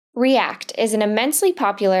React is an immensely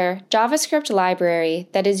popular JavaScript library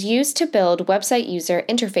that is used to build website user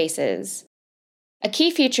interfaces. A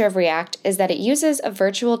key feature of React is that it uses a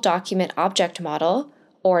virtual document object model,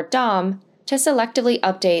 or DOM, to selectively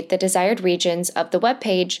update the desired regions of the web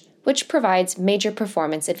page, which provides major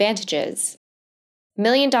performance advantages.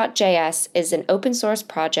 Million.js is an open-source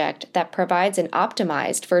project that provides an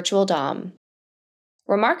optimized virtual DOM.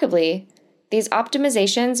 Remarkably, these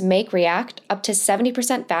optimizations make React up to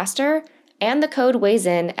 70% faster, and the code weighs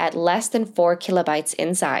in at less than 4 kilobytes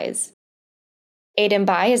in size. Aiden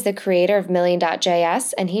Bai is the creator of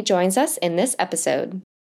Million.js, and he joins us in this episode.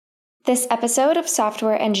 This episode of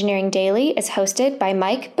Software Engineering Daily is hosted by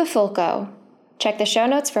Mike Bifulco. Check the show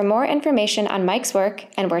notes for more information on Mike's work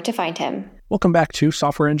and where to find him. Welcome back to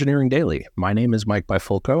Software Engineering Daily. My name is Mike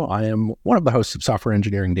Bifulco. I am one of the hosts of Software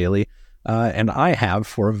Engineering Daily, and I have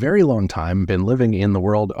for a very long time been living in the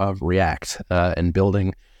world of React and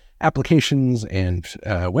building applications and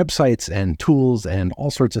websites and tools and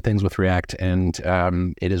all sorts of things with React. And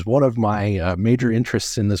it is one of my major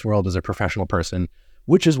interests in this world as a professional person,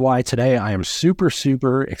 which is why today I am super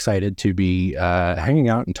excited to be hanging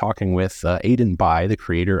out and talking with Aiden Bai, the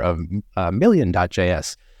creator of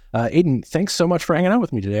Million.js. Aiden, thanks so much for hanging out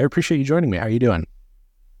with me today. I appreciate you joining me. How are you doing?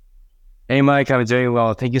 Hey, Mike, I'm doing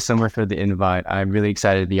well. Thank you so much for the invite. I'm really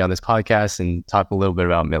excited to be on this podcast and talk a little bit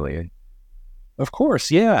about Million. Of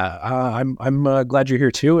course, yeah. I'm glad you're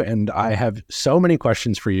here too, and I have so many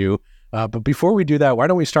questions for you. But before we do that, why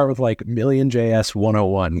don't we start with like Million.js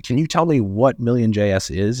 101? Can you tell me what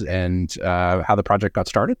Million.js is and how the project got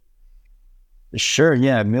started? Sure,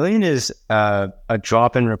 yeah. Million is a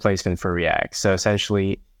drop-in replacement for React. So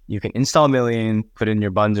essentially, you can install Million, put in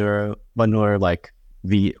your bundler like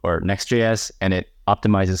V or Next.js, and it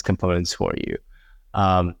optimizes components for you.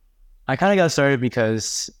 I kind of got started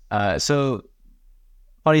because,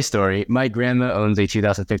 funny story, my grandma owns a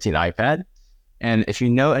 2015 iPad. And if you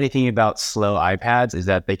know anything about slow iPads, is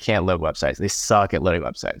that they can't load websites. They suck at loading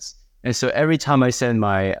websites. And so every time I send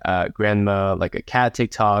my grandma like a cat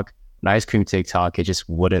TikTok, an ice cream TikTok, it just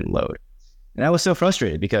wouldn't load. And I was so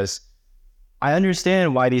frustrated because I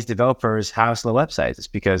understand why these developers have slow websites. It's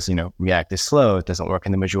because, React is slow. It doesn't work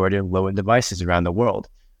in the majority of low-end devices around the world.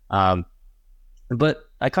 But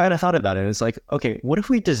I kind of thought about it. It's like, okay, what if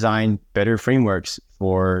we designed better frameworks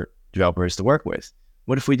for developers to work with?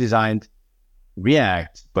 What if we designed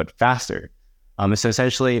React, but faster? So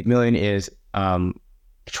essentially, Million is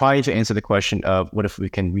trying to answer the question of what if we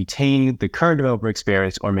can retain the current developer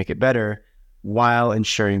experience or make it better while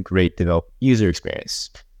ensuring great user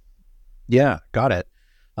experience. Yeah, got it.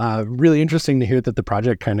 Really interesting to hear that the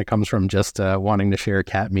project kind of comes from just wanting to share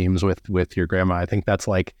cat memes with your grandma. I think that's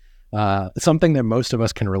like something that most of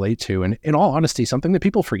us can relate to. And in all honesty, something that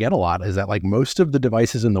people forget a lot is that like most of the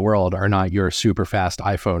devices in the world are not your super fast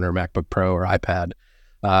iPhone or MacBook Pro or iPad.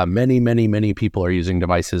 Many people are using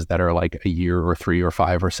devices that are like a year or 3 or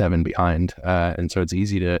 5 or 7 behind. And so it's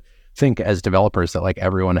easy to think as developers that like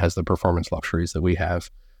everyone has the performance luxuries that we have.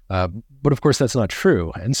 But of course, that's not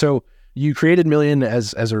true. And so you created Million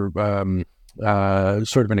as a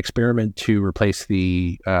sort of an experiment to replace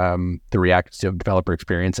the React developer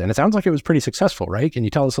experience, and it sounds like it was pretty successful, right? Can you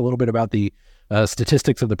tell us a little bit about the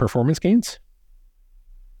statistics of the performance gains?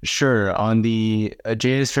 Sure. On the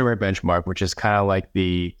JS Framework benchmark, which is kind of like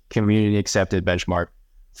the community accepted benchmark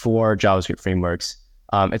for JavaScript frameworks,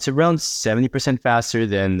 it's around 70% faster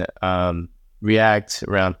than React,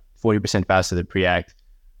 around 40% faster than Preact.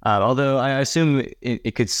 Although I assume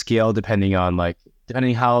it could scale depending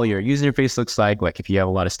how your user interface looks like. Like if you have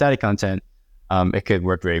a lot of static content, it could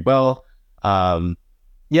work very well.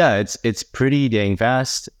 It's pretty dang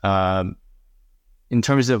fast. In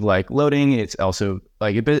terms of like loading, it's also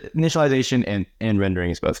like initialization and rendering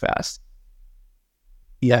is both fast.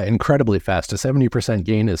 Yeah, incredibly fast. A 70%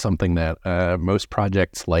 gain is something that most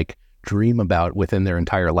projects like dream about within their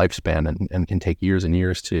entire lifespan and can take years and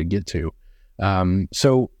years to get to.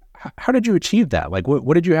 So how did you achieve that? Like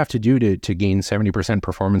what did you have to do to gain 70%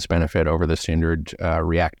 performance benefit over the standard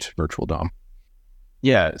React virtual DOM?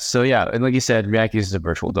 Yeah. So yeah, and like you said, React uses a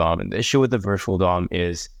virtual DOM, and the issue with the virtual DOM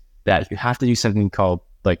is that you have to do something called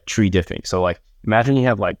like tree diffing. So like imagine you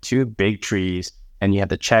have like 2 big trees and you have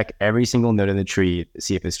to check every single node in the tree to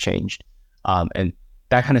see if it's changed. And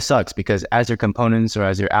that kind of sucks because as your components or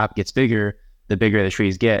as your app gets bigger, the bigger the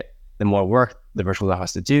trees get, the more work the virtual DOM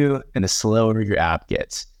has to do, and the slower your app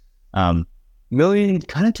gets. Million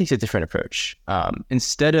kind of takes a different approach.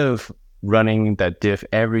 Instead of running that diff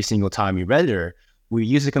every single time you render, we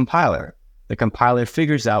use a compiler. The compiler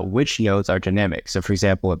figures out which nodes are dynamic. So for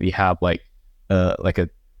example, if you have like a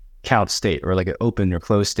count state or like an open or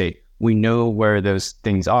closed state. We know where those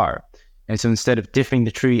things are. And so instead of diffing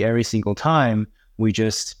the tree every single time, we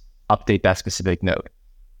just update that specific node.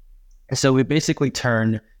 And so we basically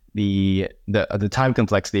turn the time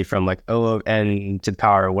complexity from like O of n to the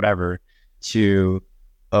power or whatever to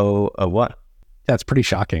O of 1. That's pretty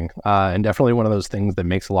shocking, and definitely one of those things that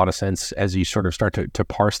makes a lot of sense as you sort of start to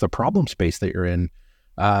parse the problem space that you're in.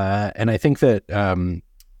 And I think that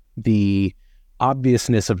the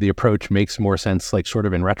obviousness of the approach makes more sense, like sort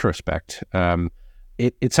of in retrospect.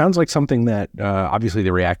 It sounds like something that obviously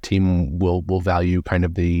the React team will value kind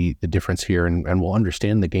of the difference here and will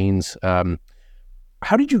understand the gains.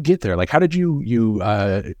 How did you get there? Like, how did you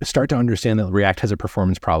start to understand that React has a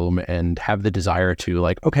performance problem and have the desire to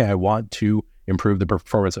like, okay, I want to improve the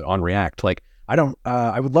performance on React? Like,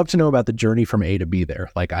 I would love to know about the journey from A to B there.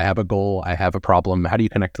 Like, I have a goal, I have a problem. How do you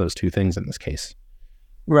connect those two things in this case?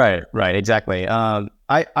 Right, exactly.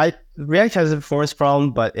 React has a performance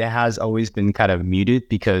problem, but it has always been kind of muted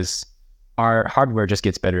because our hardware just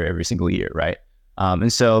gets better every single year, right?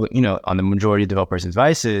 And so, on the majority of developers'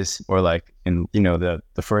 devices, or like in, the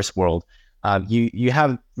first world, you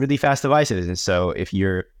have really fast devices. And so if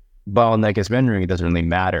your bottleneck is rendering, it doesn't really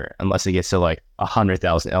matter unless it gets to like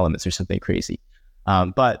 100,000 elements or something crazy.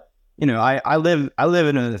 But I live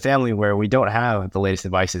in a family where we don't have the latest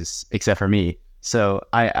devices except for me. So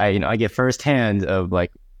I get firsthand of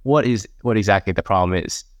like what exactly the problem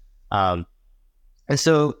is. And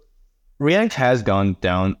so React has gone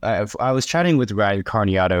down. I was chatting with Ryan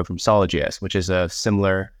Carniato from Solid.js, which is a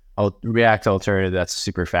similar React alternative that's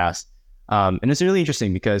super fast. And it's really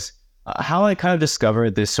interesting because how I kind of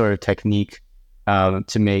discovered this sort of technique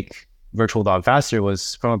to make virtual DOM faster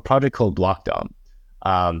was from a project called Block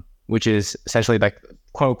DOM, which is essentially like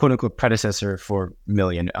quote unquote predecessor for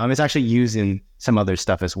Million. It's actually used in some other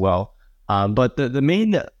stuff as well. But the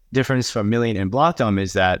main difference from Million and Block DOM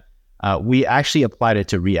is that we actually applied it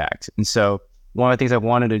to React. And so one of the things I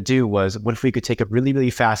wanted to do was, what if we could take a really, really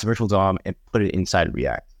fast virtual DOM and put it inside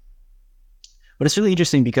React? But it's really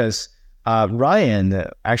interesting because Ryan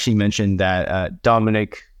actually mentioned that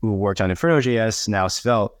Dominic, who worked on Inferno.js, now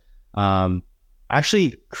Svelte,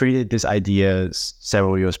 actually created this idea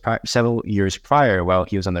several years prior while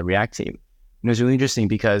he was on the React team. And it was really interesting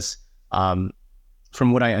because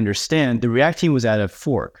from what I understand, the React team was at a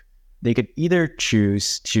fork. They could either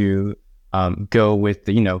choose to go with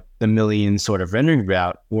the Million sort of rendering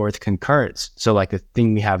route or with concurrence. So like the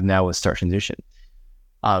thing we have now with start transition.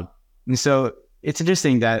 And so it's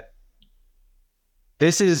interesting that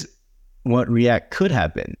this is what React could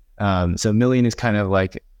have been. So Million is kind of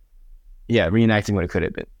like, reenacting what it could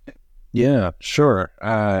have been. Yeah, sure.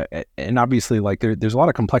 And obviously, like there's a lot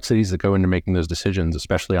of complexities that go into making those decisions,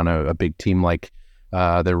 especially on a big team like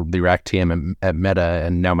the React team at Meta.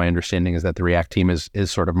 And now my understanding is that the React team is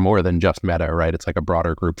sort of more than just Meta, right? It's like a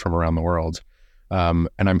broader group from around the world. And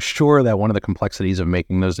I'm sure that one of the complexities of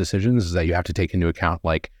making those decisions is that you have to take into account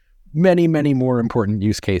like many, many more important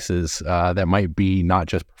use cases that might be not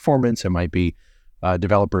just performance, it might be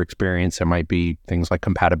developer experience, it might be things like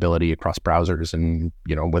compatibility across browsers and,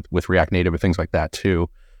 with React Native and things like that too.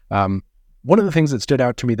 One of the things that stood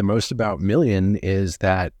out to me the most about Million is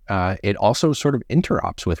that it also sort of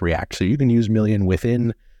interops with React. So you can use Million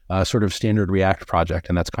within a sort of standard React project,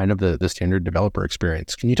 and that's kind of the standard developer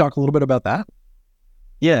experience. Can you talk a little bit about that?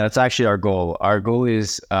 Yeah, that's actually our goal. Our goal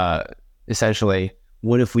is essentially,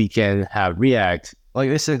 what if we can have React, like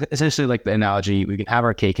this is essentially like the analogy, we can have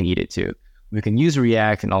our cake and eat it too. We can use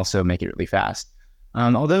React and also make it really fast.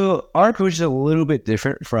 Although our approach is a little bit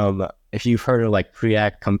different from, if you've heard of like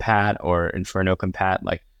Preact Compat or Inferno Compat,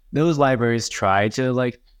 like those libraries try to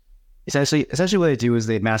like, essentially what they do is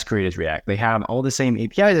they masquerade as React. They have all the same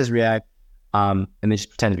APIs as React, and they just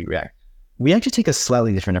pretend to be React. We actually take a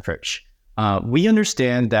slightly different approach. We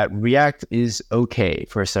understand that React is okay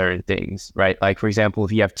for certain things, right? Like for example,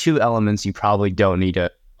 if you have 2 elements, you probably don't need a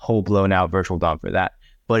whole blown out virtual DOM for that.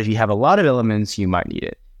 But if you have a lot of elements, you might need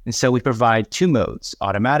it. And so we provide 2 modes,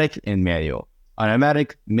 automatic and manual.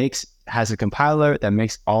 Automatic has a compiler that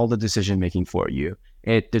makes all the decision making for you.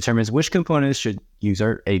 It determines which components should use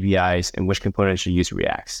our APIs and which components should use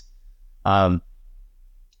Reacts.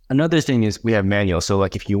 Another thing is we have manual. So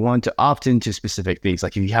like if you want to opt into specific things,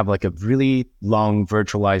 like if you have like a really long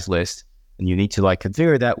virtualized list and you need to like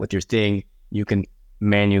configure that with your thing, you can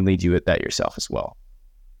manually do that yourself as well.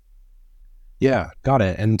 Yeah, got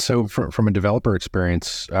it. And so from a developer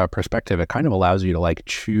experience perspective, it kind of allows you to like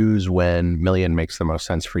choose when Million makes the most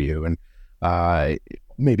sense for you. And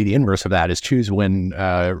maybe the inverse of that is choose when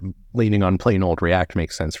leaning on plain old React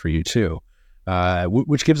makes sense for you too.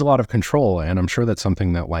 which gives a lot of control. And I'm sure that's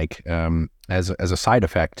something that as a side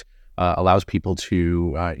effect allows people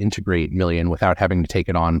to integrate Million without having to take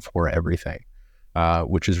it on for everything,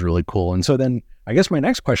 which is really cool. And so then I guess my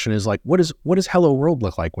next question is what does Hello World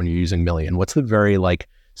look like when you're using Million? What's the very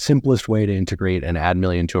simplest way to integrate and add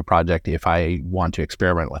Million to a project if I want to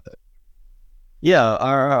experiment with it? Yeah,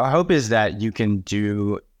 our hope is that you can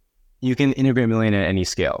integrate Million at any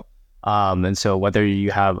scale. And so whether you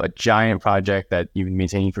have a giant project that you've been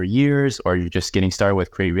maintaining for years, or you're just getting started with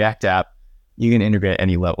Create React app, you can integrate at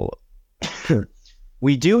any level.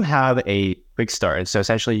 We do have a quick start. And so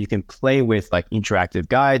essentially you can play with interactive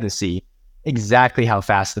guides and see exactly how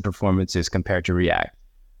fast the performance is compared to React.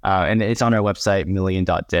 And it's on our website,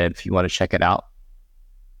 million.dev, if you want to check it out.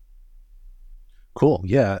 Cool.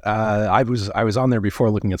 Yeah. I was on there before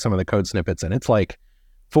looking at some of the code snippets, and it's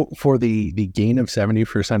for the gain of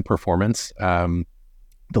 70% performance, the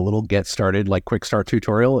little get started, quick start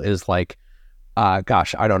tutorial is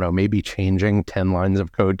gosh, I don't know, maybe changing 10 lines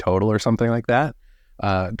of code total or something like that.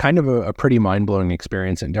 Kind of a pretty mind-blowing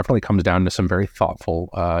experience, and definitely comes down to some very thoughtful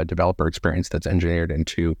developer experience that's engineered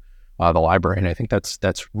into the library. And I think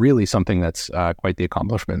that's really something that's quite the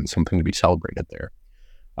accomplishment and something to be celebrated there.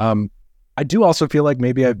 I do also feel like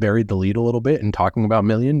maybe I've buried the lead a little bit in talking about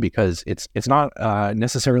Million, because it's not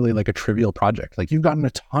necessarily a trivial project. You've gotten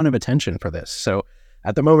a ton of attention for this. So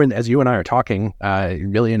at the moment, as you and I are talking,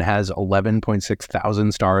 Million has 11.6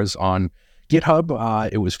 thousand stars on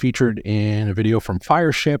GitHub. It was featured in a video from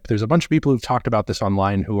Fireship. There's a bunch of people who've talked about this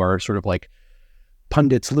online who are sort of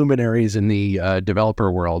pundits, luminaries in the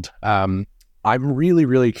developer world. I'm really,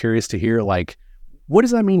 really curious to hear what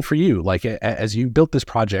does that mean for you? As you built this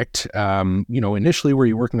project, initially, were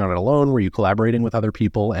you working on it alone? Were you collaborating with other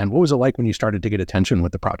people? And what was it like when you started to get attention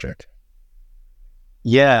with the project?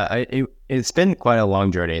 Yeah, it's been quite a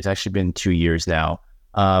long journey. It's actually been 2 years now.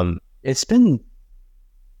 It's been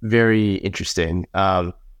very interesting.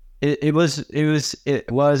 It was,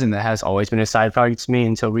 and it has always been a side project to me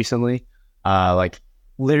until recently.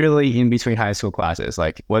 Literally in between high school classes,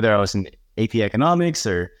 whether I was in AP Economics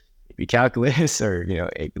or AP Calculus or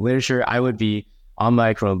AP Literature, I would be on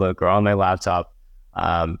my Chromebook or on my laptop,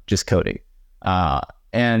 just coding.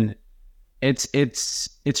 And it's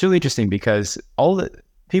really interesting because all the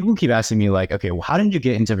people keep asking me okay, well, how did you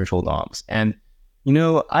get into virtual DOMs? And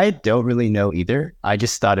I don't really know either. I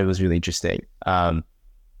just thought it was really interesting. I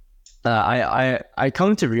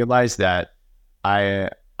come to realize that I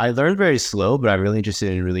learned very slow, but I'm really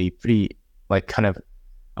interested in really pretty kind of,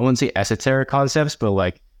 I wouldn't say esoteric concepts,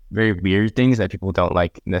 but very weird things that people don't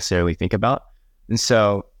necessarily think about. And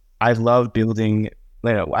so I love building.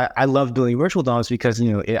 I love building virtual DOMs because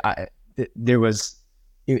it was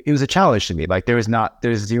a challenge to me.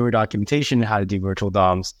 There's zero documentation on how to do virtual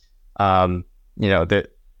DOMs.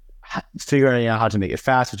 Figuring out how to make it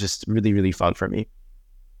fast was just really, really fun for me.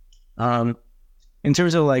 In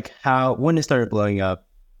terms of when it started blowing up,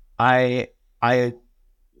 I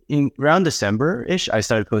in around December-ish, I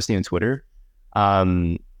started posting on Twitter.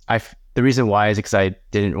 The reason why is because I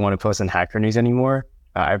didn't want to post on Hacker News anymore.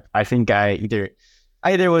 I think I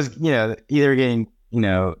either was getting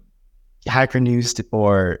Hacker News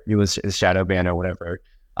or it was a shadow ban or whatever.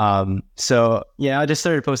 So yeah, I just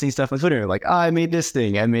started posting stuff on Twitter I made this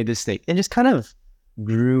thing, and just kind of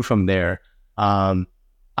grew from there. The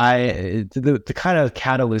kind of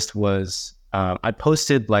catalyst was I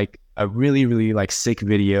posted a really, really sick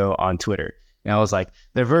video on Twitter. And I was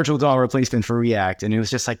the virtual DOM replacement for React. And it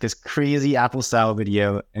was just this crazy Apple style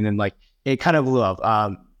video. And then it kind of blew up.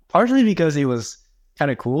 Partially because it was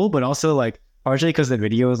kind of cool, but also partially because the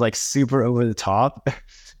video was super over the top.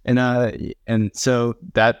 and so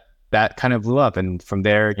that kind of blew up. And from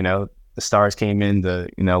there, the stars came in, the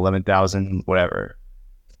 11,000, whatever.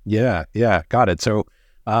 Yeah, got it. So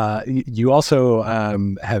you also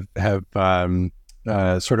have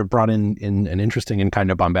sort of brought in an interesting and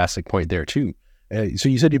kind of bombastic point there too. So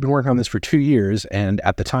you said you've been working on this for 2 years, and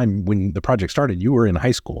at the time when the project started, you were in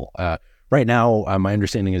high school. Right now, my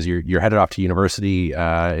understanding is you're headed off to university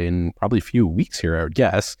in probably a few weeks here, I would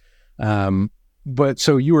guess. But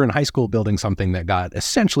so you were in high school building something that got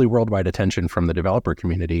essentially worldwide attention from the developer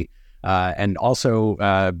community, and also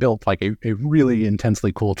built a really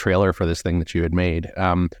intensely cool trailer for this thing that you had made.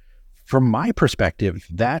 From my perspective,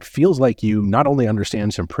 that feels like you not only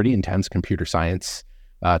understand some pretty intense computer science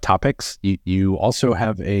topics, you also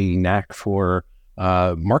have a knack for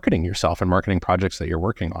marketing yourself and marketing projects that you're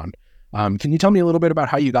working on. Can you tell me a little bit about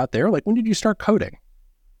how you got there? When did you start coding?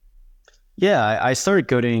 Yeah, I started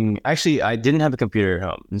coding. Actually, I didn't have a computer at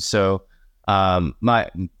home. And so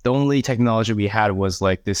The only technology we had was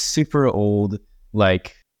like this super old,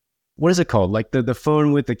 like, what is it called? Like the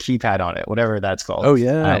phone with the keypad on it, whatever that's called. Oh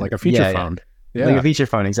yeah, like a feature phone. Yeah. Like a feature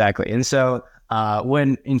phone, exactly. And so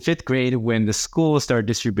when in 5th grade, when the school started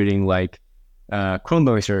distributing like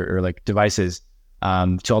Chromebooks or like devices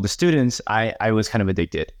to all the students, I was kind of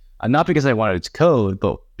addicted. Not because I wanted to code,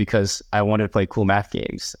 but because I wanted to play cool math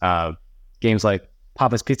games. Games like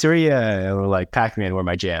Papa's Pizzeria or like Pac-Man were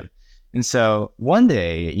my jam. And so one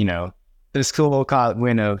day, the school caught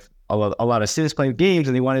wind of a lot of students playing games,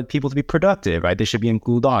 and they wanted people to be productive, right? They should be in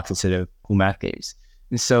cool docs instead of cool math games.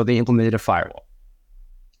 And so they implemented a firewall.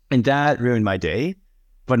 And that ruined my day,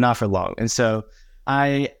 but not for long. And so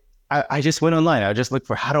I just went online. I just looked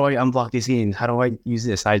for, how do I unblock these games? How do I use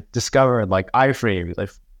this? I discovered like iframes, like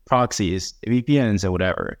proxies, VPNs, and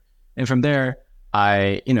whatever. And from there,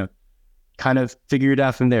 I, kind of figured it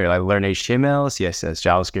out from there. I learned HTML, CSS,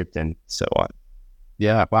 JavaScript, and so on.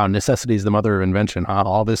 Yeah. Wow. Necessity is the mother of invention, huh?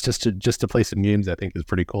 All this just to play some games, I think is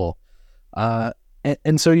pretty cool.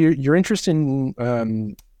 And so your interest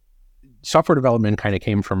in software development kind of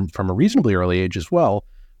came from a reasonably early age as well.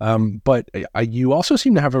 But you also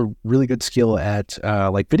seem to have a really good skill at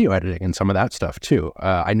like video editing and some of that stuff too.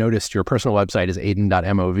 I noticed your personal website is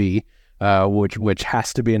Aiden.mov, which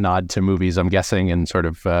has to be a nod to movies, I'm guessing, and sort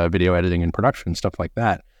of video editing and production, stuff like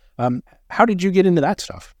that. How did you get into that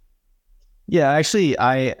stuff? Yeah, actually,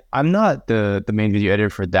 I'm not the main video editor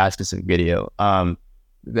for that specific video. I'm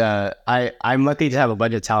lucky to have a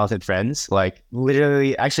bunch of talented friends, like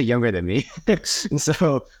literally actually younger than me. And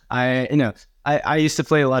so I used to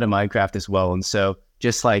play a lot of Minecraft as well. And so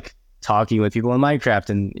just like talking with people in Minecraft,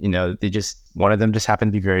 and one of them just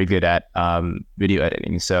happened to be very good at video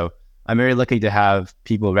editing. So I'm very lucky to have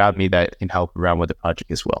people around me that can help around with the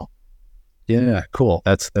project as well. Yeah, cool.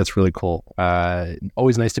 That's really cool.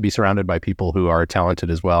 Always nice to be surrounded by people who are talented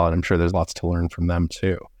as well, and I'm sure there's lots to learn from them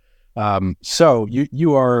too. So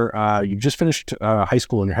you just finished high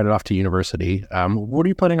school and you're headed off to university. What are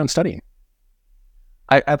you planning on studying?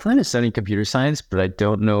 I plan to study computer science, but I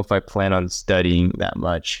don't know if I plan on studying that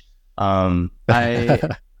much. I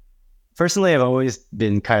personally, I've always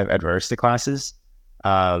been kind of adverse to classes.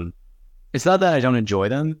 It's not that I don't enjoy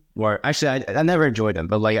them, or actually, I never enjoyed them.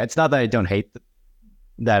 But like, it's not that I don't hate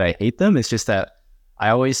that I hate them. It's just that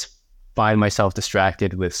I always find myself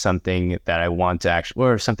distracted with something that I want to actually,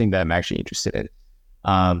 or something that I'm actually interested in.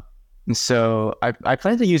 And so I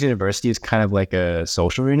plan to use university as kind of like a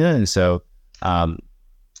social arena. And so,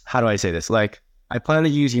 how do I say this? Like, I plan to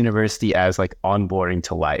use university as like onboarding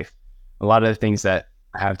to life. A lot of the things that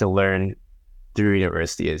I have to learn through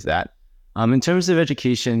university is that. In terms of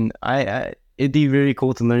education, it'd be really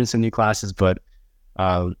cool to learn some new classes, but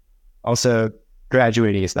also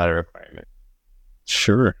graduating is not a requirement.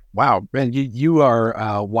 Sure. Wow, man, you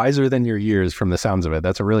are wiser than your years from the sounds of it.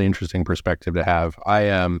 That's a really interesting perspective to have.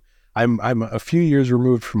 I'm a few years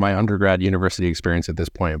removed from my undergrad university experience at this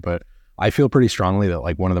point, but I feel pretty strongly that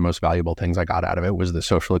like one of the most valuable things I got out of it was the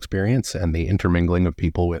social experience and the intermingling of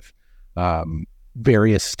people with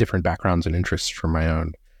various different backgrounds and interests from my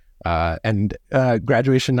own. And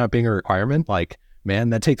graduation not being a requirement, like,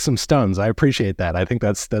 man, that takes some stuns. I appreciate that. I think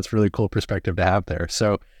that's really cool perspective to have there.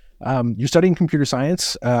 So you're studying computer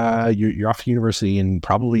science. You're off to university in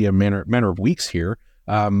probably a manner of weeks here.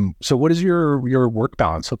 So what does your work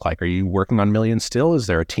balance look like? Are you working on Million still? Is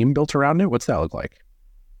there a team built around it? What's that look like?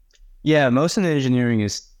 Yeah, most of the engineering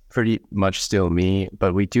is pretty much still me,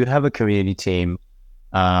 but we do have a community team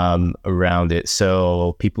around it.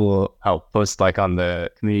 So people help post like on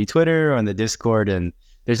the community Twitter or on the Discord, and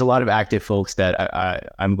there's a lot of active folks that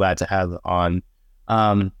I'm glad to have on.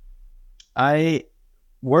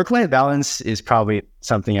 Work-life balance is probably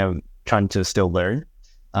something I'm trying to still learn.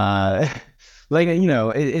 It's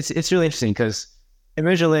really interesting because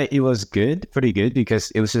originally it was pretty good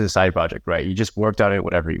because it was just a side project, right? You just worked on it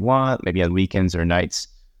whatever you want, maybe on weekends or nights.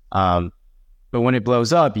 But when it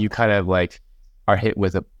blows up, you kind of like are hit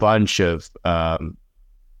with a bunch of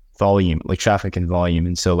volume, like traffic and volume.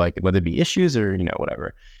 And so like whether it be issues or,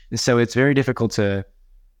 whatever. And so it's very difficult to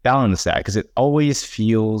balance that because it always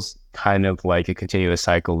feels kind of like a continuous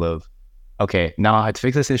cycle of, okay, now I have to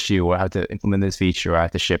fix this issue, or I have to implement this feature, or I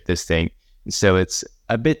have to ship this thing. And so it's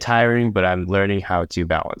a bit tiring, but I'm learning how to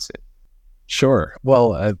balance it. Sure.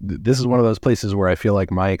 Well, this is one of those places where I feel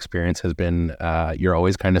like my experience has been, you're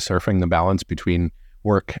always kind of surfing the balance between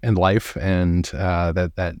work and life, and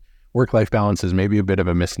that work-life balance is maybe a bit of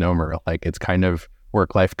a misnomer. Like it's kind of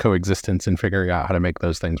work-life coexistence and figuring out how to make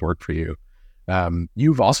those things work for you.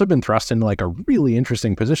 You've also been thrust into like a really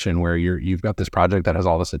interesting position where you've got this project that has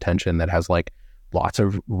all this attention, that has like lots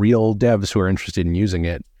of real devs who are interested in using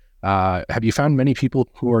it. Have you found many people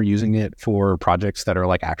who are using it for projects that are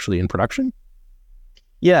like actually in production?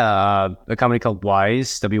 Yeah, a company called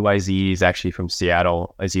Wise, WYZ, is actually from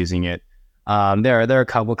Seattle, is using it. There are a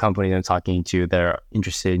couple companies I'm talking to that are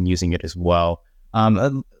interested in using it as well.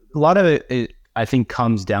 A lot of it, I think,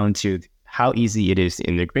 comes down to how easy it is to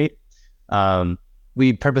integrate.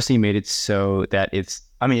 We purposely made it so that it's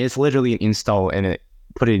literally an install and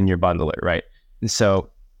put it in your bundler, right? And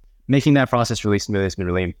so making that process really smooth has been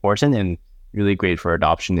really important and really great for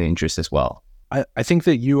adoption and interest as well. I think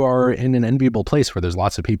that you are in an enviable place where there's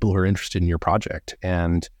lots of people who are interested in your project,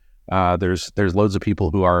 and there's loads of people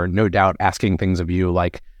who are no doubt asking things of you,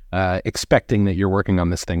 like expecting that you're working on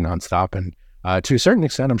this thing nonstop. And to a certain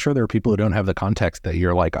extent, I'm sure there are people who don't have the context that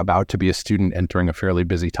you're like about to be a student entering a fairly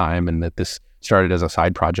busy time, and that this started as a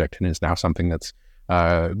side project and is now something that's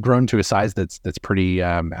grown to a size that's pretty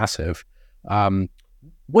massive.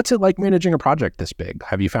 What's it like managing a project this big?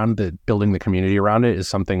 Have you found that building the community around it is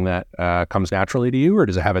something that comes naturally to you, or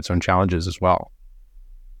does it have its own challenges as well?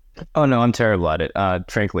 Oh no, I'm terrible at it.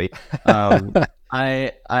 Frankly,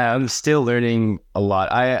 I'm still learning a lot.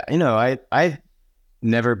 I've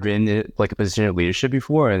never been in like a position of leadership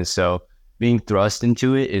before, and so being thrust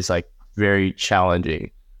into it is like very challenging.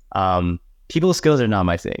 People skills are not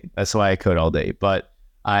my thing. That's why I code all day. But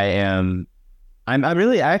I'm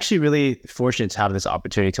actually really fortunate to have this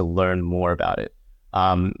opportunity to learn more about it.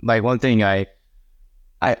 Like one thing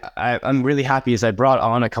I'm really happy is I brought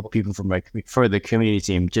on a couple people for the community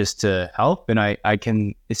team just to help, and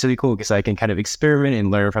it's really cool because I can kind of experiment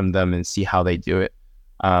and learn from them and see how they do it.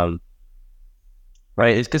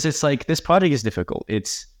 Right? It's because it's like this project is difficult.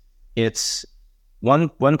 It's one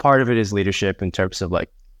part of it is leadership in terms of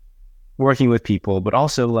like working with people, but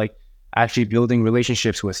also like actually building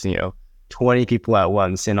relationships with 20 people at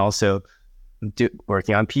once, and also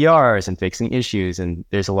working on PRs and fixing issues. And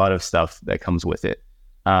there's a lot of stuff that comes with it.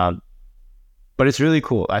 But it's really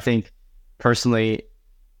cool. I think personally,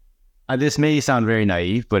 this may sound very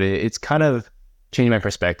naive, but it's kind of changed my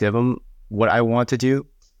perspective on what I want to do.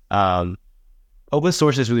 Open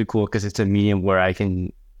source is really cool because it's a medium where I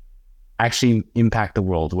can actually impact the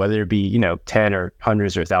world, whether it be, 10 or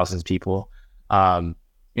hundreds or thousands of people, and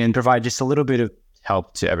provide just a little bit of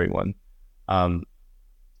help to everyone.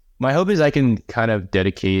 My hope is I can kind of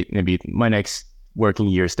dedicate maybe my next working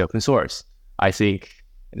years to open source. I think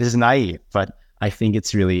this is naive, but I think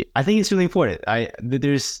it's really important.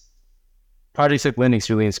 There's projects like Linux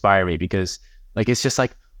really inspire me because like, it's just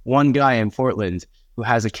like one guy in Portland who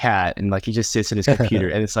has a cat and like, he just sits at his computer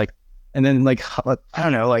and it's like, and then like, I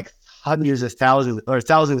don't know, like hundreds of thousands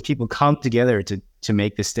of people come together to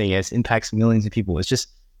make this thing. It impacts millions of people. It's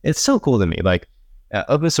so cool to me. Like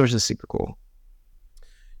open source is super cool.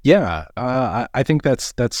 Yeah, I think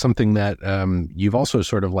that's something that you've also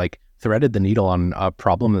sort of like threaded the needle on a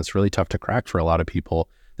problem that's really tough to crack for a lot of people.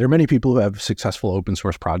 There are many people who have successful open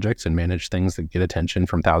source projects and manage things that get attention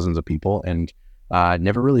from thousands of people and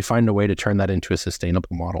never really find a way to turn that into a sustainable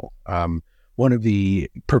model. One of the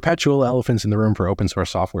perpetual elephants in the room for open source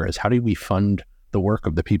software is how do we fund the work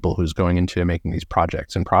of the people who's going into making these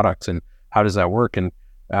projects and products, and how does that work? And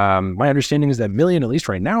my understanding is that Million, at least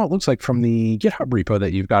right now, it looks like from the GitHub repo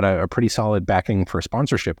that you've got a pretty solid backing for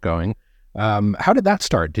sponsorship going. How did that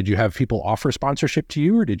start? Did you have people offer sponsorship to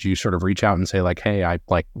you, or did you sort of reach out and say like, hey, I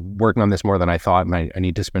like working on this more than I thought, and I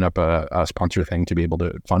need to spin up a sponsor thing to be able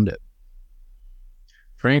to fund it?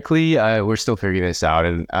 Frankly, we're still figuring this out,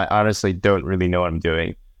 and I honestly don't really know what I'm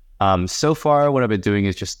doing. So far, what I've been doing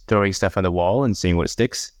is just throwing stuff on the wall and seeing what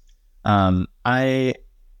sticks. I'm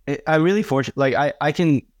really fortunate. Like I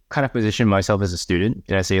can kind of position myself as a student,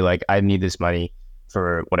 and I say like, I need this money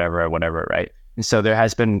for whatever, right? And so there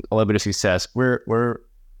has been a little bit of success. We're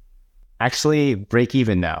actually break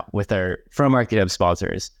even now from our GitHub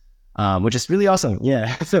sponsors, which is really awesome.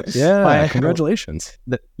 Yeah. So yeah, congratulations.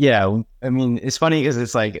 I mean, it's funny because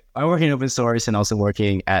it's like I'm working open source and also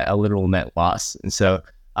working at a literal net loss. And so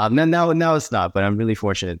now it's not, but I'm really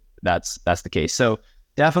fortunate that's the case. So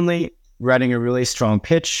definitely writing a really strong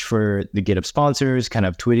pitch for the GitHub sponsors, kind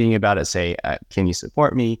of tweeting about it, say, can you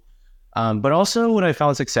support me? But also what I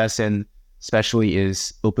found success in, especially,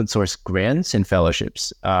 is open source grants and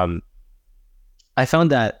fellowships. I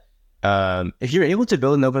found that if you're able to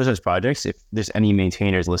build an open source project, if there's any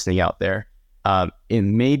maintainers listening out there, it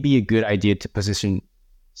may be a good idea to position,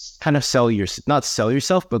 kind of not sell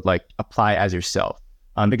yourself, but like apply as yourself.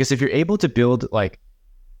 Because if you're able to build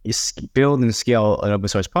and scale an open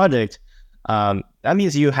source project, that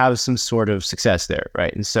means you have some sort of success there,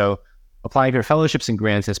 right? And so applying for fellowships and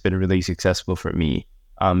grants has been really successful for me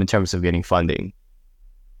in terms of getting funding.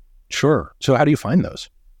 Sure. So how do you find those?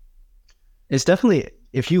 It's definitely,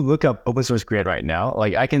 if you look up open source grant right now,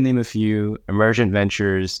 like I can name a few: Emergent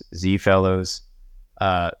Ventures, Z Fellows,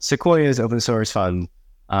 Sequoia's open source fund.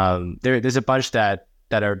 There's a bunch that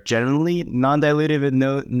are generally non-dilutive and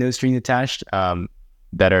no string attached,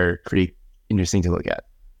 that are pretty interesting to look at.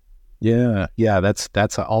 Yeah,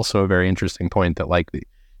 that's also a very interesting point, that like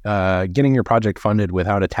getting your project funded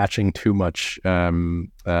without attaching too much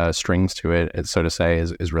strings to it, so to say,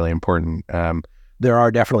 is really important. There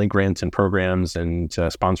are definitely grants and programs and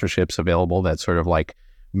sponsorships available that sort of like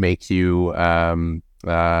make you in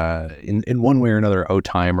one way or another owe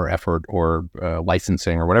time or effort or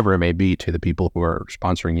licensing or whatever it may be to the people who are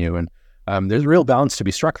sponsoring you. And there's a real balance to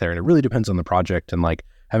be struck there, and it really depends on the project, and like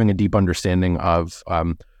having a deep understanding of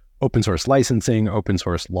open source licensing, open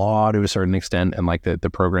source law to a certain extent, and like the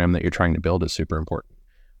program that you're trying to build is super important.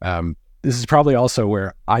 This is probably also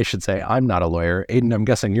where I should say I'm not a lawyer. Aiden, I'm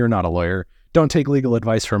guessing you're not a lawyer. Don't take legal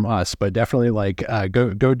advice from us, but definitely like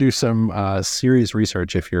go do some serious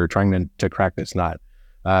research if you're trying to crack this nut.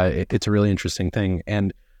 It's a really interesting thing.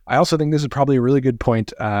 And I also think this is probably a really good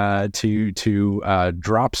point to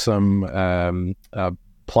drop some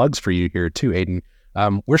plugs for you here too, Aiden.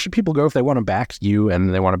 Where should people go if they want to back you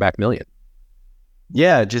and they want to back Million?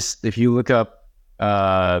 Yeah, just if you look up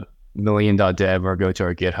million.dev or go to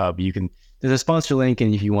our GitHub, there's a sponsor link,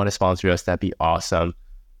 and if you want to sponsor us, that'd be awesome.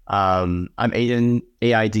 I'm Aiden,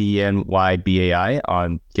 AIDENYBAI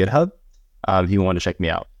on GitHub, if you want to check me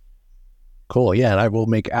out. Cool. Yeah, and I will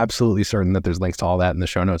make absolutely certain that there's links to all that in the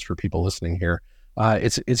show notes for people listening here.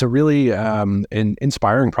 It's a really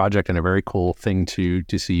inspiring project and a very cool thing to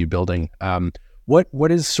see you building.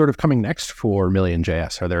 What is sort of coming next for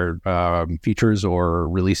Million.js? Are there features or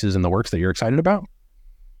releases in the works that you're excited about?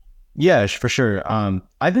 Yeah, for sure.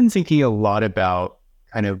 I've been thinking a lot about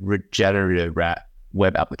kind of regenerative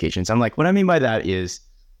web applications. I'm like, what I mean by that is,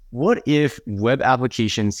 what if web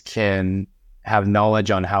applications can have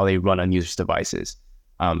knowledge on how they run on users' devices?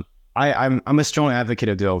 I'm a strong advocate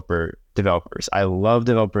of developers. I love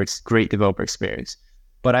great developer experience,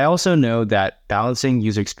 but I also know that balancing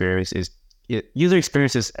user experience is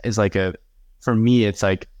like for me, it's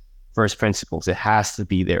like first principles. It has to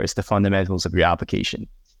be there. It's the fundamentals of your application.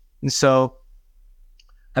 And so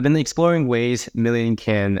I've been exploring ways Million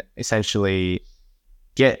can essentially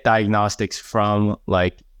get diagnostics from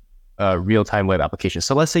like real-time web applications.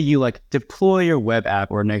 So let's say you like deploy your web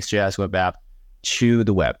app or Next.js web app to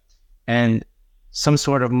the web, and some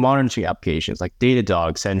sort of monitoring applications like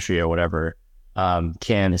Datadog, Sentry, or whatever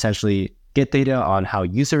can essentially get data on how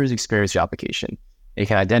users experience your application. It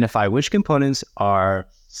can identify which components are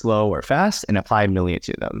slow or fast and apply Million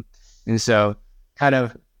to them. And so kind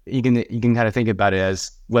of you can kind of think about it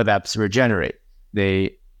as web apps regenerate.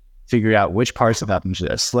 They figure out which parts of the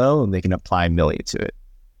application are slow, and they can apply Million to it.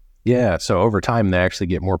 Yeah, so over time, they actually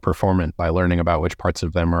get more performant by learning about which parts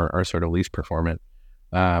of them are sort of least performant.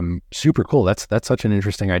 Super cool. That's such an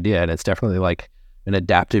interesting idea, and it's definitely like an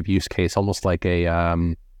adaptive use case, almost like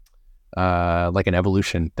an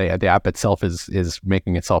evolution. The app itself is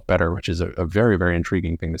making itself better, which is a very, very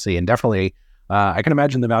intriguing thing to see. And definitely, I can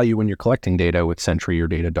imagine the value when you're collecting data with Sentry or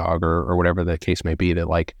Datadog or whatever the case may be, that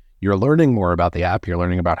like you're learning more about the app, you're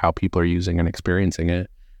learning about how people are using and experiencing it.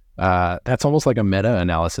 That's almost like a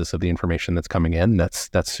meta-analysis of the information that's coming in. That's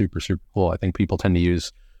super, super cool. I think people tend to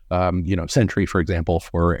use, Sentry, for example,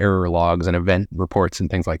 for error logs and event reports and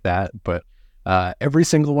things like that. But every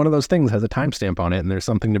single one of those things has a timestamp on it, and there's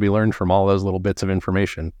something to be learned from all those little bits of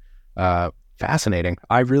information. Fascinating.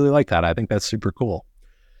 I really like that. I think that's super cool.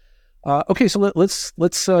 Okay, so let's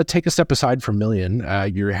take a step aside from Million.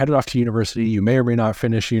 You're headed off to university. You may or may not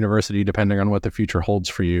finish university, depending on what the future holds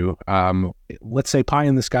for you. Let's say pie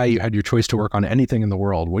in the sky, you had your choice to work on anything in the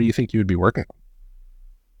world. What do you think you would be working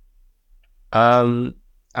on?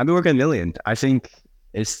 I'd be working on Million. I think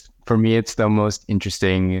it's the most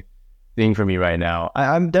interesting thing for me right now.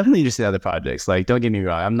 I'm definitely interested in other projects. Like, don't get me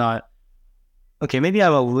wrong, I'm not. Okay, maybe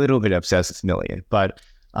I'm a little bit obsessed with Million, but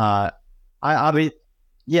I'll be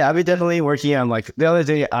definitely working on, like, the other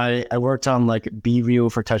day I worked on like Be Real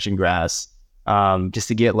for touching grass, just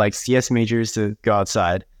to get like CS majors to go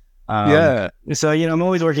outside. So I'm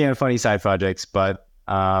always working on funny side projects, but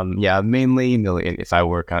mainly Million if I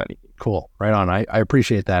work on it. Cool, right on. I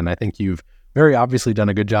appreciate that, and I think you've very obviously done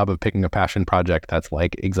a good job of picking a passion project that's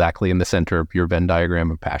like exactly in the center of your Venn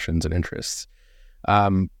diagram of passions and interests.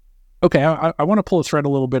 Okay, I want to pull a thread a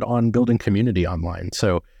little bit on building community online.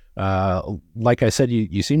 So like I said,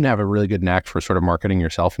 you seem to have a really good knack for sort of marketing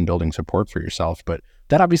yourself and building support for yourself, but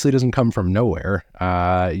that obviously doesn't come from nowhere.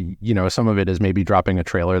 Some of it is maybe dropping a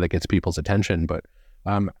trailer that gets people's attention, but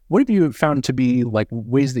What have you found to be like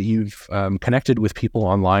ways that you've connected with people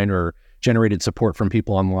online or generated support from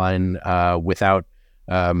people online without,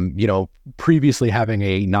 previously having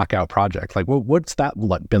a knockout project? Like, what's that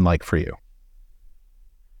been like for you?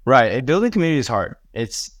 Right. Building community is hard.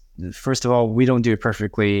 It's, first of all, we don't do it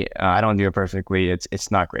perfectly. I don't do it perfectly.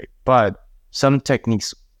 It's not great. But some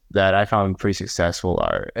techniques that I found pretty successful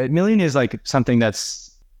are, Million is like something that's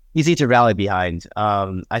easy to rally behind.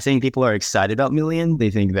 I think people are excited about Million.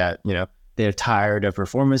 They think that, they're tired of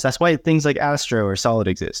performance. That's why things like Astro or Solid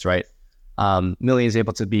exist, right? Million is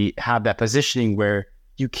able to have that positioning where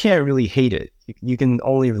you can't really hate it. You can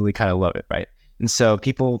only really kind of love it, right? And so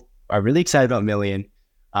people are really excited about Million.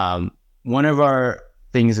 One of our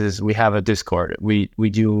things is we have a Discord. We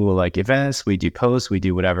do like events, we do posts, we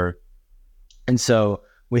do whatever. And so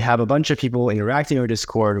we have a bunch of people interacting in our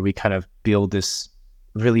Discord. We kind of build this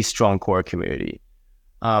really strong core community.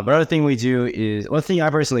 Another thing one thing I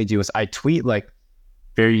personally do is I tweet like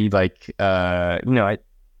very like,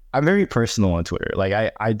 I'm very personal on Twitter.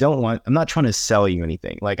 Like I'm not trying to sell you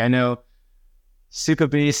anything. Like I know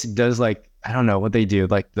Supabase does like, I don't know what they do,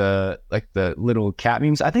 like the little cat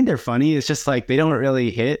memes. I think they're funny. It's just like they don't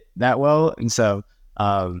really hit that well. And so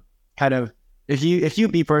kind of if you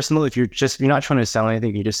be personal, if you're not trying to sell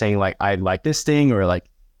anything, you're just saying like I like this thing or like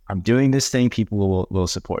I'm doing this thing, people will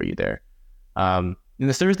support you there. And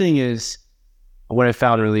the third thing is what I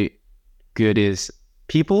found really good is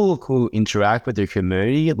people who interact with their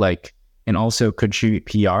community, like, and also contribute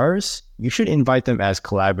PRs, you should invite them as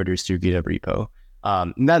collaborators to your GitHub repo.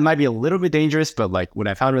 That might be a little bit dangerous, but like what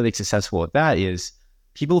I found really successful with that is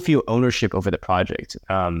people feel ownership over the project.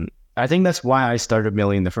 I think that's why I started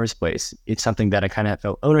Million in the first place. It's something that I kind of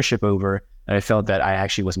felt ownership over, and I felt that I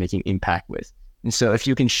actually was making impact with. And so if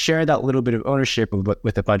you can share that little bit of ownership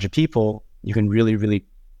with a bunch of people, you can really, really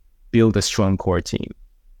build a strong core team.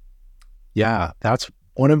 Yeah, that's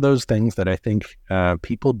one of those things that I think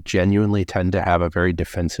people genuinely tend to have a very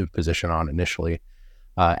defensive position on initially.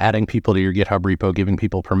 Adding people to your GitHub repo, giving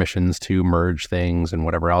people permissions to merge things and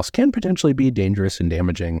whatever else can potentially be dangerous and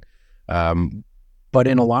damaging. But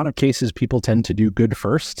in a lot of cases, people tend to do good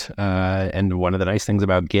first. And one of the nice things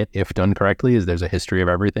about Git, if done correctly, is there's a history of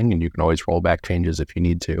everything and you can always roll back changes if you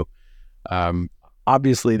need to.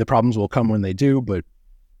 Obviously, the problems will come when they do, but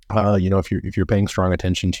if you're paying strong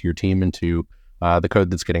attention to your team and to the code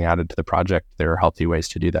that's getting added to the project, there are healthy ways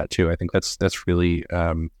to do that too. I think that's really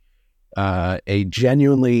a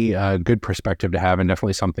genuinely good perspective to have, and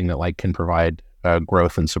definitely something that like can provide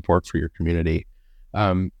growth and support for your community.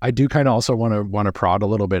 I do kind of also want to prod a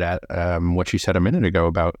little bit at what you said a minute ago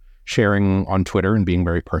about sharing on Twitter and being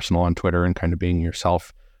very personal on Twitter and kind of being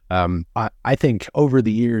yourself. I think over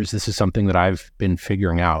the years, this is something that I've been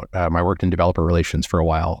figuring out. I worked in developer relations for a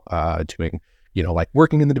while, doing, like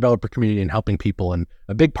working in the developer community and helping people. And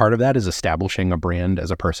a big part of that is establishing a brand as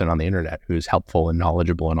a person on the internet who's helpful and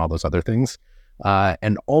knowledgeable and all those other things.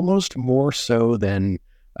 And almost more so than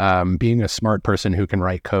being a smart person who can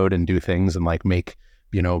write code and do things and like make,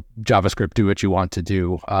 JavaScript do what you want to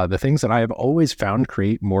do. The things that I have always found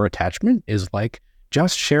create more attachment is like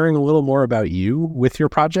just sharing a little more about you with your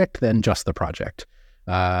project than just the project.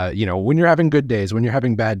 When you're having good days, when you're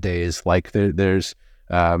having bad days, like there's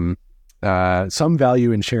some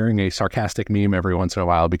value in sharing a sarcastic meme every once in a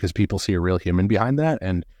while because people see a real human behind that.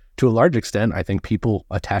 And to a large extent, I think people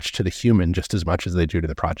attach to the human just as much as they do to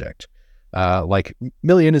the project. Like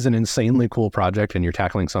Million is an insanely cool project and you're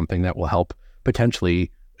tackling something that will help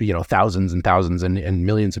potentially, thousands and thousands and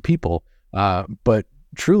millions of people. But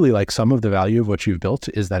truly, like some of the value of what you've built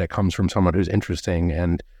is that it comes from someone who's interesting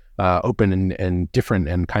and open and different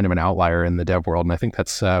and kind of an outlier in the dev world. And I think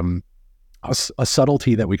that's a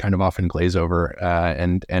subtlety that we kind of often glaze over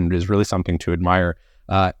and is really something to admire.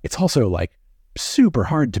 It's also like super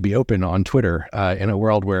hard to be open on Twitter in a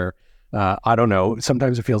world where, I don't know,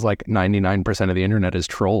 sometimes it feels like 99% of the internet is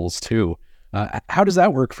trolls too. How does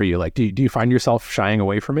that work for you? Like, do you find yourself shying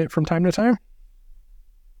away from it from time to time?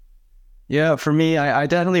 Yeah, for me, I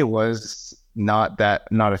definitely was not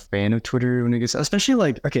a fan of Twitter when it gets, especially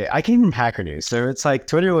like, okay, I came from Hacker News, so it's like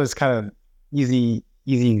Twitter was kind of easy,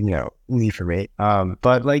 easy for me.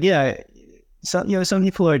 But like, yeah, some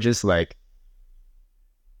people are just like,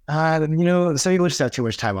 some people just have too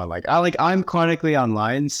much time on. I'm chronically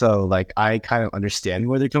online, so like I kind of understand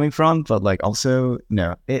where they're coming from, but like also,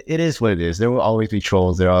 it is what it is. There will always be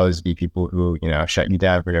trolls. There will always be people who, shut you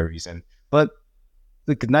down for no reason. But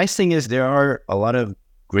the nice thing is there are a lot of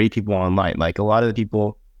great people online. Like a lot of the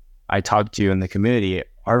people I talk to in the community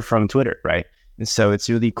are from Twitter, right? And so it's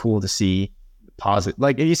really cool to see positive.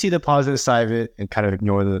 Like if you see the positive side of it and kind of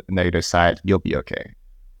ignore the negative side, you'll be okay.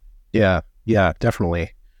 Yeah,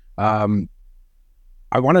 definitely.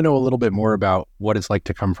 I want to know a little bit more about what it's like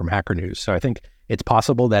to come from Hacker News. So I think it's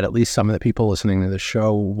possible that at least some of the people listening to the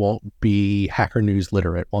show won't be Hacker News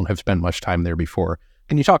literate, won't have spent much time there before.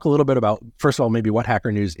 Can you talk a little bit about, first of all, maybe what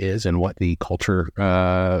Hacker News is and what the culture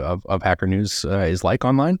of Hacker News is like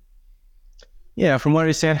online? Yeah, from what I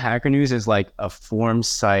understand, Hacker News is like a forum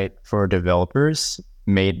site for developers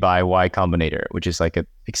made by Y Combinator, which is like an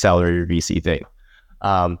accelerator VC thing.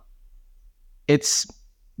 It's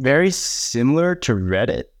very similar to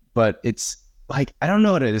Reddit, but it's like, I don't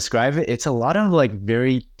know how to describe it. It's a lot of like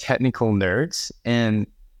very technical nerds, and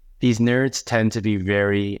these nerds tend to be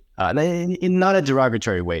very, in not a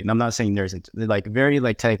derogatory way. And I'm not saying nerds, they're like very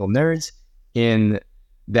like technical nerds in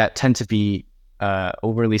that tend to be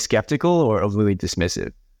overly skeptical or overly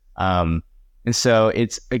dismissive. And so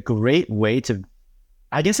it's a great way to,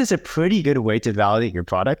 I guess it's a pretty good way to validate your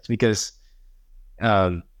product, because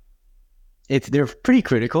they're pretty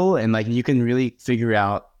critical, and like you can really figure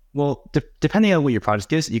out, well, depending on what your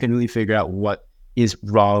product is, you can really figure out what is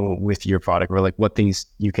wrong with your product, or like what things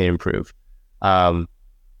you can improve.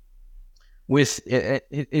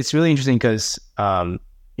 It's really interesting because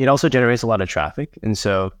it also generates a lot of traffic, and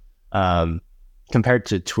so compared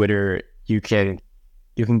to Twitter, you can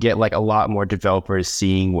get like a lot more developers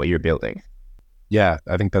seeing what you're building. Yeah,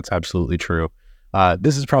 I think that's absolutely true.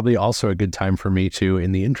 This is probably also a good time for me to,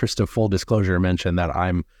 in the interest of full disclosure, mention that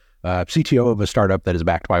I'm CTO of a startup that is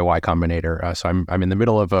backed by Y Combinator. So I'm in the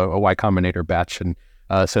middle of a Y Combinator batch, and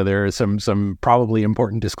so there are some probably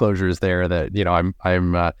important disclosures there that, you know,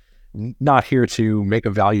 I'm not here to make a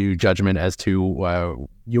value judgment as to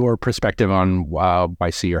your perspective on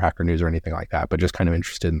YC or Hacker News or anything like that, but just kind of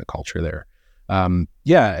interested in the culture there.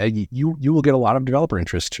 You will get a lot of developer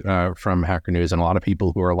interest from Hacker News, and a lot of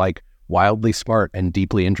people who are like wildly smart and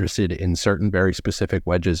deeply interested in certain very specific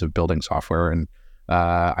wedges of building software. And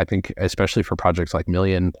I think especially for projects like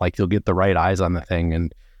Million, like you'll get the right eyes on the thing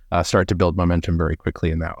and start to build momentum very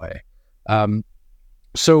quickly in that way.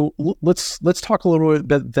 So let's talk a little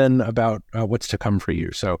bit then about what's to come for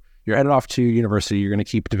you. So you're headed off to university, you're going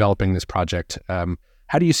to keep developing this project.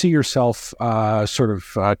 How do you see yourself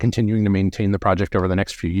continuing to maintain the project over the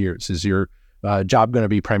next few years? Is your job going to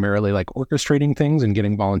be primarily like orchestrating things and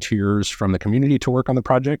getting volunteers from the community to work on the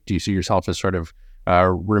project? Do you see yourself as sort of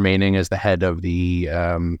remaining as the head of the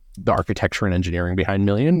architecture and engineering behind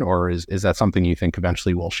Million, or is that something you think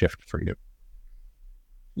eventually will shift for you?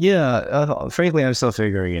 Yeah, frankly, I'm still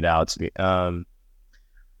figuring it out.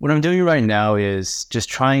 What I'm doing right now is just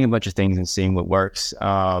trying a bunch of things and seeing what works.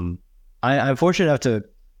 I'm fortunate enough to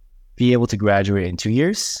be able to graduate in 2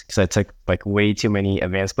 years because I took like way too many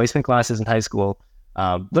advanced placement classes in high school.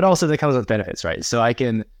 But also that comes with benefits, right? So I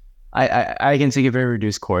can take a very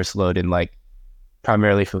reduced course load and like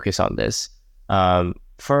primarily focus on this. From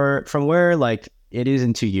where like it is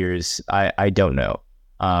in 2 years, I don't know.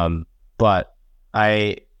 But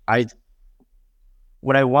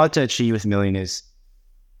what I want to achieve with Million is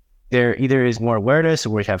there either is more awareness,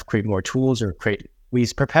 or we create more tools, or we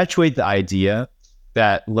perpetuate the idea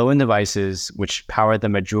that low-end devices, which power the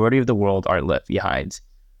majority of the world, are left behind.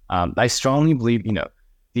 I strongly believe,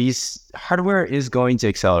 these hardware is going to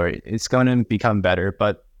accelerate. It's going to become better,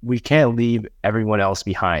 but we can't leave everyone else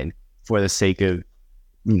behind for the sake of,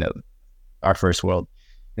 our first world.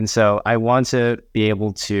 And so I want to be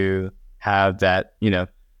able to have that,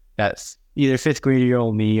 that's either fifth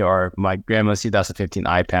grader-year-old me or my grandma's 2015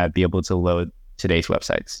 iPad be able to load today's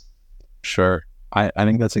websites. Sure. I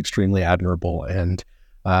think that's extremely admirable, and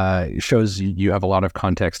shows you have a lot of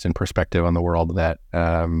context and perspective on the world that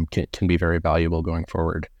can be very valuable going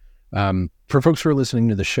forward. For folks who are listening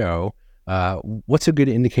to the show, what's a good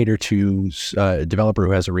indicator to a developer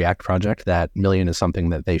who has a React project that Million is something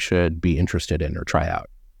that they should be interested in or try out?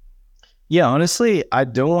 Yeah, honestly, I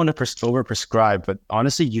don't want to over-prescribe, but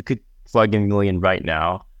honestly, you could plug in Million right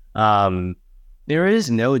now. There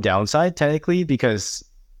is no downside technically, because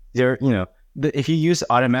if you use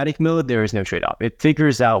automatic mode, there is no trade-off. It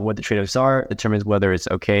figures out what the trade-offs are, determines whether it's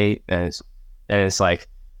okay, and it's like,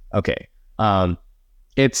 okay. I'm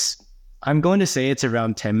going to say it's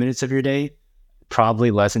around 10 minutes of your day,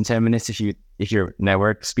 probably less than 10 minutes if your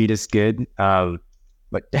network speed is good.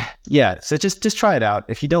 But yeah, so just try it out.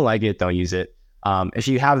 If you don't like it, don't use it. If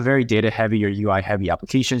you have very data heavy or UI heavy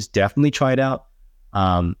applications, definitely try it out.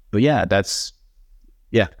 But yeah,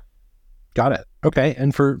 Got it. Okay.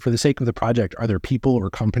 And for the sake of the project, are there people or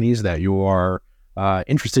companies that you are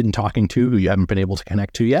interested in talking to who you haven't been able to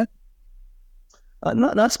connect to yet?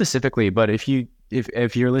 Not specifically, but if you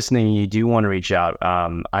if you're listening and you do want to reach out,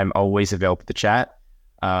 I'm always available to chat.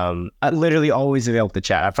 I'm literally always available to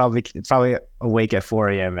chat. I probably awake at 4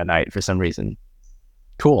 a.m. at night for some reason.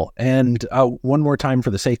 Cool. And one more time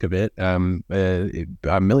for the sake of it,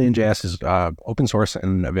 Million.js is open source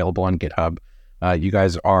and available on GitHub. You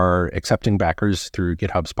guys are accepting backers through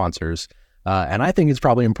GitHub sponsors. And I think it's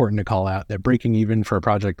probably important to call out that breaking even for a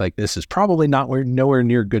project like this is probably nowhere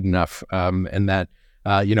near good enough. And that,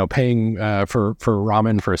 paying for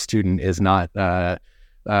ramen for a student is not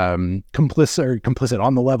complicit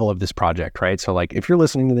on the level of this project, right? So like if you're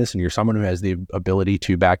listening to this and you're someone who has the ability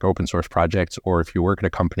to back open source projects, or if you work at a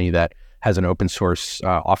company that has an open source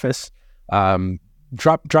office,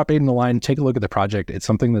 drop Aiden a line, take a look at the project. It's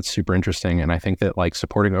something that's super interesting. And I think that like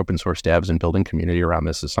supporting open source devs and building community around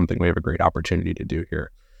this is something we have a great opportunity to do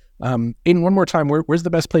here. Aiden, one more time, where's the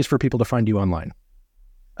best place for people to find you online?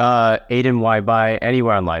 Aiden Bai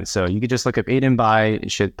anywhere online. So you could just look up Aiden Bai.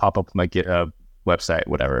 It should pop up my GitHub website,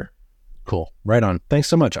 whatever. Cool. Right on. Thanks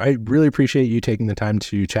so much. I really appreciate you taking the time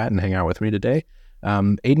to chat and hang out with me today.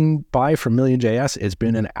 Aiden Bai from Million.js, it's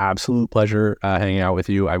been an absolute pleasure hanging out with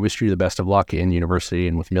you. I wish you the best of luck in university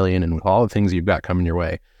and with Million and with all the things you've got coming your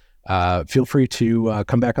way. Feel free to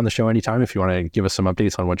come back on the show anytime if you want to give us some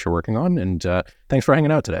updates on what you're working on. And thanks for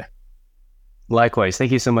hanging out today. Likewise.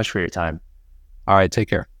 Thank you so much for your time. All right. Take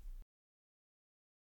care.